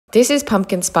This is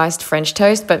pumpkin spiced French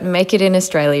toast, but make it in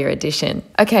Australia edition.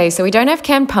 Okay, so we don't have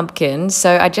canned pumpkin,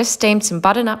 so I just steamed some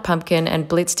butternut pumpkin and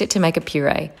blitzed it to make a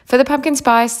puree. For the pumpkin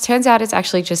spice, turns out it's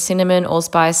actually just cinnamon,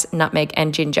 allspice, nutmeg,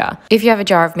 and ginger. If you have a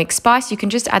jar of mixed spice, you can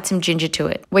just add some ginger to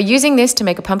it. We're using this to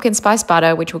make a pumpkin spice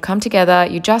butter, which will come together.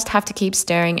 You just have to keep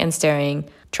stirring and stirring.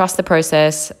 Trust the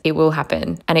process, it will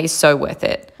happen, and it is so worth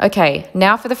it. Okay,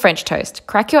 now for the French toast.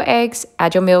 Crack your eggs,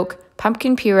 add your milk,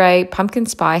 pumpkin puree, pumpkin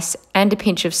spice, and a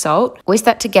pinch of salt. Whisk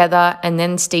that together and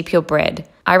then steep your bread.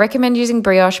 I recommend using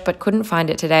brioche, but couldn't find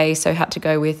it today, so had to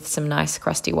go with some nice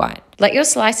crusty white. Let your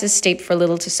slices steep for a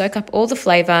little to soak up all the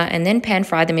flavor and then pan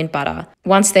fry them in butter.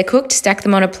 Once they're cooked, stack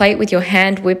them on a plate with your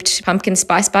hand whipped pumpkin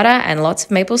spice butter and lots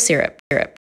of maple syrup.